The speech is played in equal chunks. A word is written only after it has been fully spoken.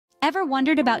Ever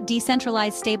wondered about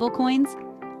decentralized stablecoins?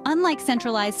 Unlike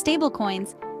centralized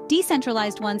stablecoins,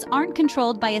 decentralized ones aren't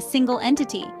controlled by a single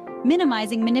entity,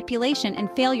 minimizing manipulation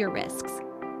and failure risks.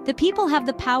 The people have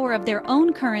the power of their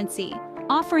own currency,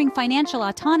 offering financial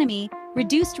autonomy,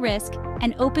 reduced risk,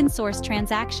 and open-source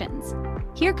transactions.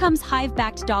 Here comes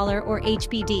Hive-backed dollar, or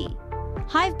HBD.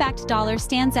 Hive-backed dollar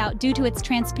stands out due to its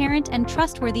transparent and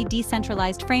trustworthy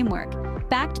decentralized framework,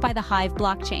 backed by the Hive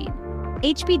blockchain.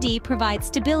 HBD provides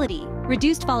stability,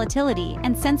 reduced volatility,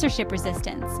 and censorship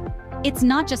resistance. It's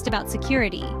not just about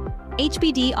security.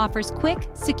 HBD offers quick,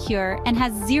 secure, and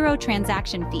has zero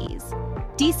transaction fees.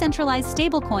 Decentralized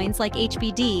stablecoins like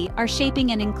HBD are shaping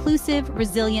an inclusive,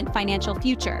 resilient financial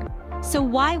future. So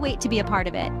why wait to be a part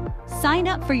of it? Sign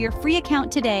up for your free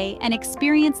account today and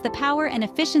experience the power and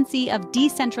efficiency of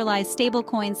decentralized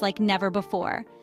stablecoins like never before.